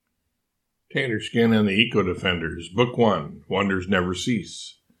Taterskin and the Eco-Defenders, Book 1, Wonders Never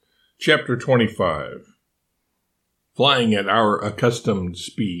Cease. Chapter 25. Flying at our accustomed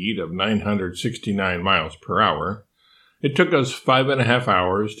speed of 969 miles per hour, it took us 5.5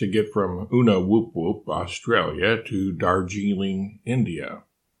 hours to get from Una-Whoop-Whoop, Australia, to Darjeeling, India.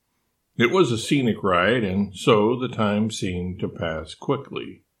 It was a scenic ride, and so the time seemed to pass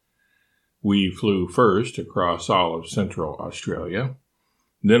quickly. We flew first across all of Central Australia,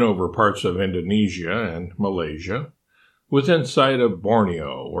 then over parts of Indonesia and Malaysia, within sight of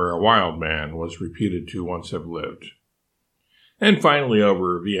Borneo, where a wild man was reputed to once have lived, and finally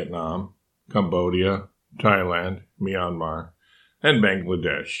over Vietnam, Cambodia, Thailand, Myanmar, and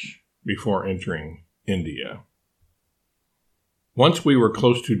Bangladesh, before entering India. Once we were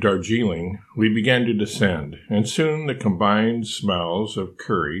close to Darjeeling, we began to descend, and soon the combined smells of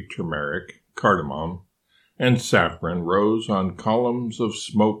curry, turmeric, cardamom, and saffron rose on columns of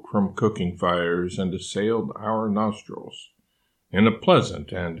smoke from cooking fires and assailed our nostrils in a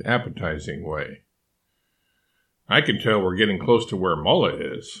pleasant and appetizing way. "I can tell we're getting close to where Mullah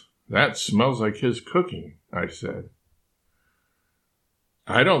is. That smells like his cooking," I said.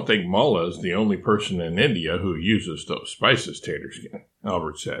 "I don't think Mullah is the only person in India who uses those spices, Taterskin,"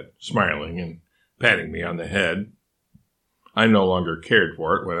 Albert said, smiling and patting me on the head. I no longer cared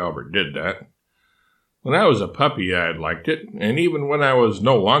for it when Albert did that. When I was a puppy, I had liked it, and even when I was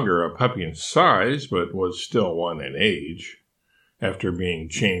no longer a puppy in size, but was still one in age, after being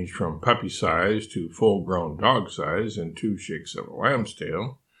changed from puppy size to full-grown dog size in 2 shakes of a lamb's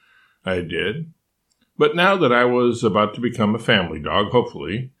tail, I did. But now that I was about to become a family dog,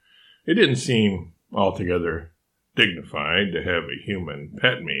 hopefully, it didn't seem altogether dignified to have a human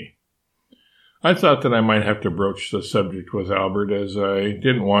pet me. I thought that I might have to broach the subject with Albert, as I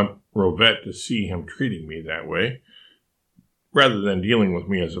didn't want Rovette to see him treating me that way, rather than dealing with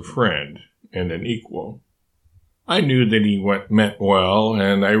me as a friend and an equal. I knew that he meant well,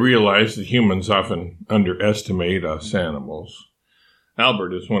 and I realized that humans often underestimate us animals.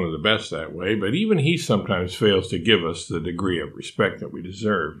 Albert is one of the best that way, but even he sometimes fails to give us the degree of respect that we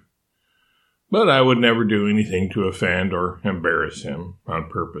deserve. But I would never do anything to offend or embarrass him, on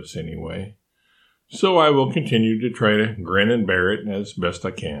purpose anyway. So I will continue to try to grin and bear it as best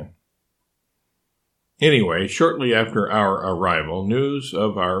I can. Anyway, shortly after our arrival, news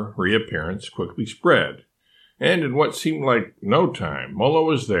of our reappearance quickly spread, and in what seemed like no time, Mullah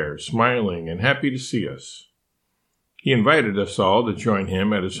was there, smiling and happy to see us. He invited us all to join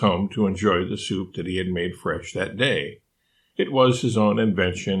him at his home to enjoy the soup that he had made fresh that day. It was his own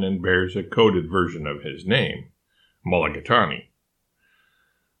invention and bears a coded version of his name, Mulligatawny.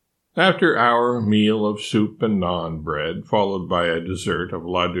 After our meal of soup and naan bread, followed by a dessert of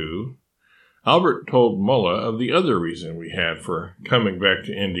laddu, Albert told Mullah of the other reason we had for coming back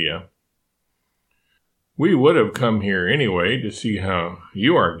to India. "We would have come here anyway to see how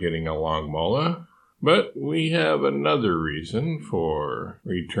you are getting along, Mullah, but we have another reason for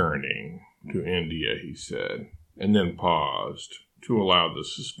returning to India," he said, and then paused to allow the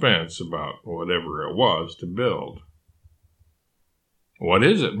suspense about whatever it was to build. "What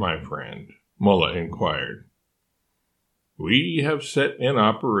is it, my friend?" Mullah inquired. "We have set in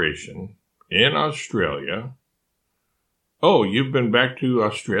operation in Australia." "Oh, you've been back to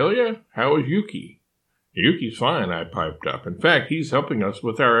Australia? How is Yuki?" "Yuki's fine," I piped up. "In fact, he's helping us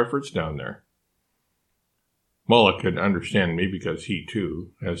with our efforts down there." Mullah could understand me because he,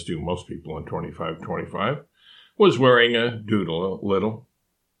 too, as do most people in 2525, was wearing a doodle a little.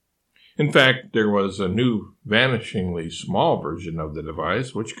 In fact, there was a new, vanishingly small version of the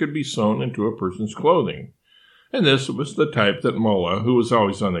device which could be sewn into a person's clothing, and this was the type that Mullah, who was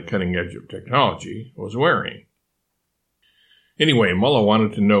always on the cutting edge of technology, was wearing. Anyway, Mullah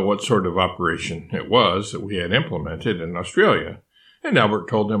wanted to know what sort of operation it was that we had implemented in Australia, and Albert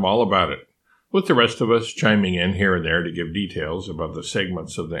told him all about it, with the rest of us chiming in here and there to give details about the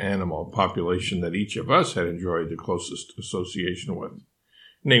segments of the animal population that each of us had enjoyed the closest association with,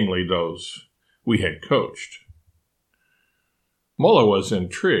 namely those we had coached. Mullah was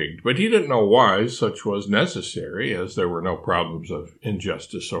intrigued, but he didn't know why such was necessary, as there were no problems of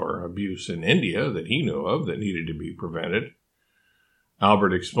injustice or abuse in India that he knew of that needed to be prevented.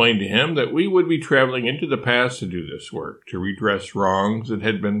 Albert explained to him that we would be traveling into the past to do this work, to redress wrongs that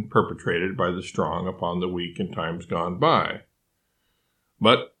had been perpetrated by the strong upon the weak in times gone by.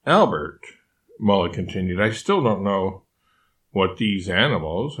 "But, Albert," Mullah continued, "I still don't know what these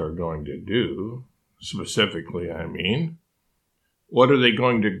animals are going to do. Specifically, I mean. What are they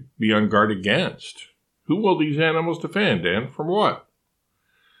going to be on guard against? Who will these animals defend, and from what?"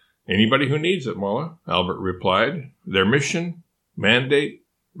 "Anybody who needs it, Mullah," Albert replied. "Their mission, mandate,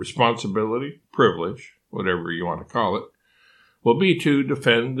 responsibility, privilege, whatever you want to call it, will be to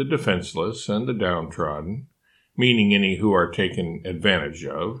defend the defenseless and the downtrodden, meaning any who are taken advantage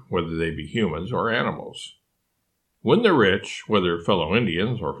of, whether they be humans or animals. When the rich, whether fellow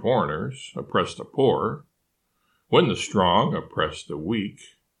Indians or foreigners, oppress the poor, when the strong oppress the weak,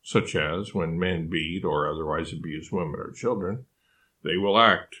 such as when men beat or otherwise abuse women or children, they will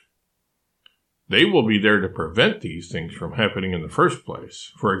act. They will be there to prevent these things from happening in the first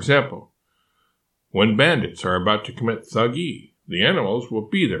place. For example, when bandits are about to commit thuggee, the animals will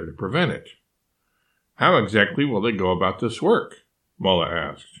be there to prevent it. How exactly will they go about this work? Mullah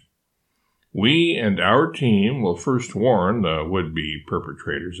asked. We and our team will first warn the would-be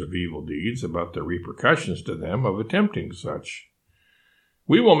perpetrators of evil deeds about the repercussions to them of attempting such.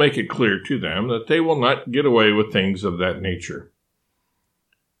 We will make it clear to them that they will not get away with things of that nature.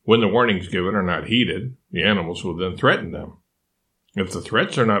 When the warnings given are not heeded, the animals will then threaten them. If the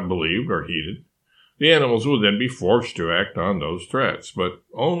threats are not believed or heeded, the animals will then be forced to act on those threats, but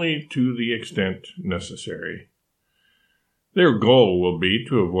only to the extent necessary. Their goal will be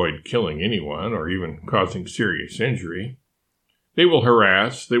to avoid killing anyone or even causing serious injury. They will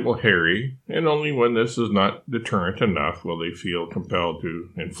harass, they will harry, and only when this is not deterrent enough will they feel compelled to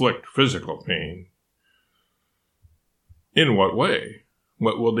inflict physical pain. In what way?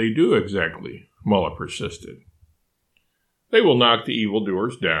 What will they do exactly? Mullah persisted. They will knock the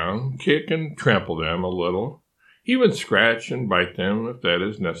evildoers down, kick and trample them a little, even scratch and bite them if that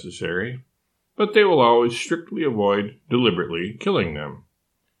is necessary, but they will always strictly avoid deliberately killing them.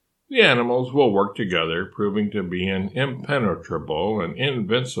 The animals will work together, proving to be an impenetrable and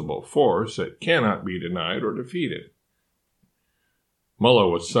invincible force that cannot be denied or defeated. Mullah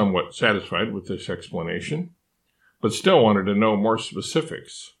was somewhat satisfied with this explanation, but still wanted to know more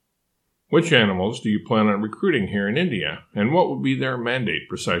specifics. Which animals do you plan on recruiting here in India, and what would be their mandate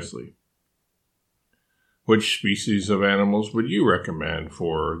precisely? Which species of animals would you recommend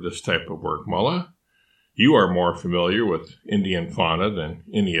for this type of work, Mullah? You are more familiar with Indian fauna than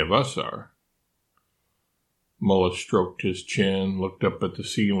any of us are. Mullah stroked his chin, looked up at the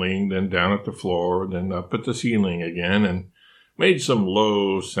ceiling, then down at the floor, then up at the ceiling again, and made some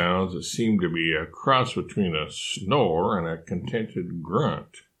low sounds that seemed to be a cross between a snore and a contented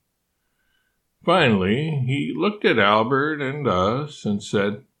grunt. Finally, he looked at Albert and us and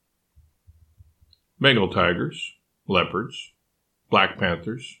said, Bengal tigers, leopards, black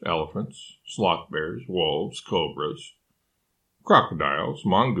panthers, elephants, sloth bears, wolves, cobras, crocodiles,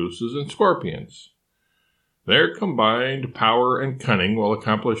 mongooses, and scorpions. Their combined power and cunning will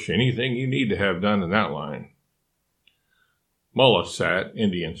accomplish anything you need to have done in that line. Mullah sat,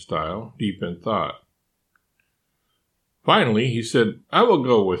 Indian style, deep in thought. Finally, he said, I will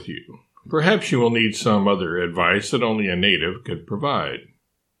go with you. Perhaps you will need some other advice that only a native could provide.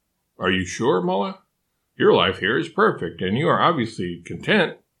 Are you sure, Mullah? Your life here is perfect, and you are obviously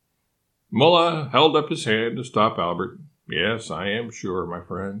content. Mullah held up his hand to stop Albert. Yes, I am sure, my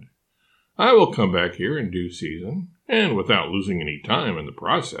friend. I will come back here in due season, and without losing any time in the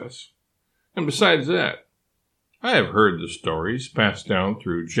process. And besides that, I have heard the stories passed down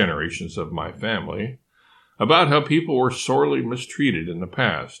through generations of my family about how people were sorely mistreated in the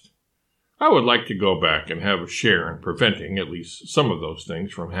past. I would like to go back and have a share in preventing at least some of those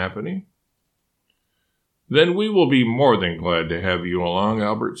things from happening. Then we will be more than glad to have you along,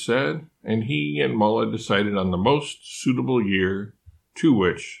 Albert said, and he and Mullah decided on the most suitable year to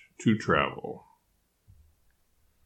which to travel.